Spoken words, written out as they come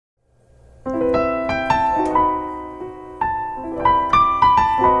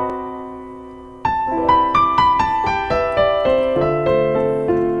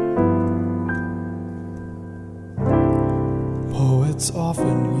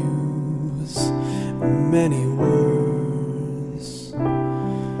use many words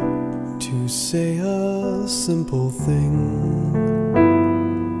to say a simple thing.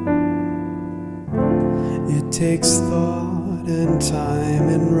 It takes thought and time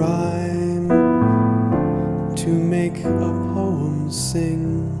and rhyme to make a poem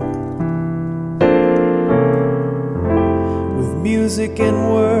sing. With music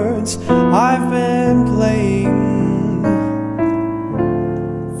and words I've been playing.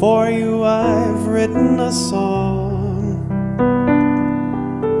 For you I've written a song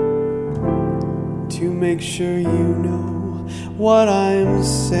to make sure you know what I'm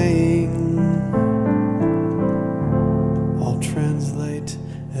saying. I'll translate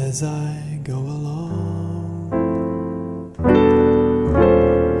as I go along.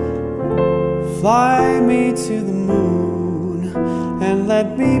 Fly me to the moon and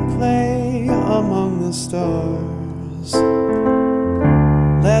let me play among the stars.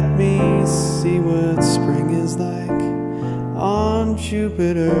 Let me see what spring is like on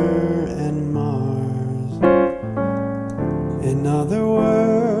Jupiter and Mars. In other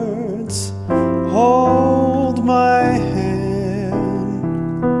words, hold my hand.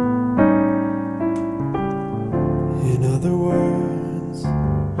 In other words,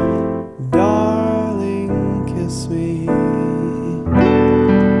 darling, kiss me.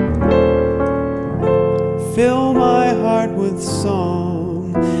 Fill my heart with song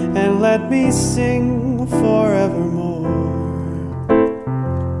and let me sing forevermore.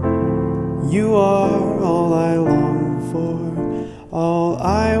 You are all I long for, all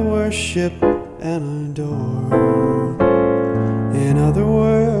I worship and adore.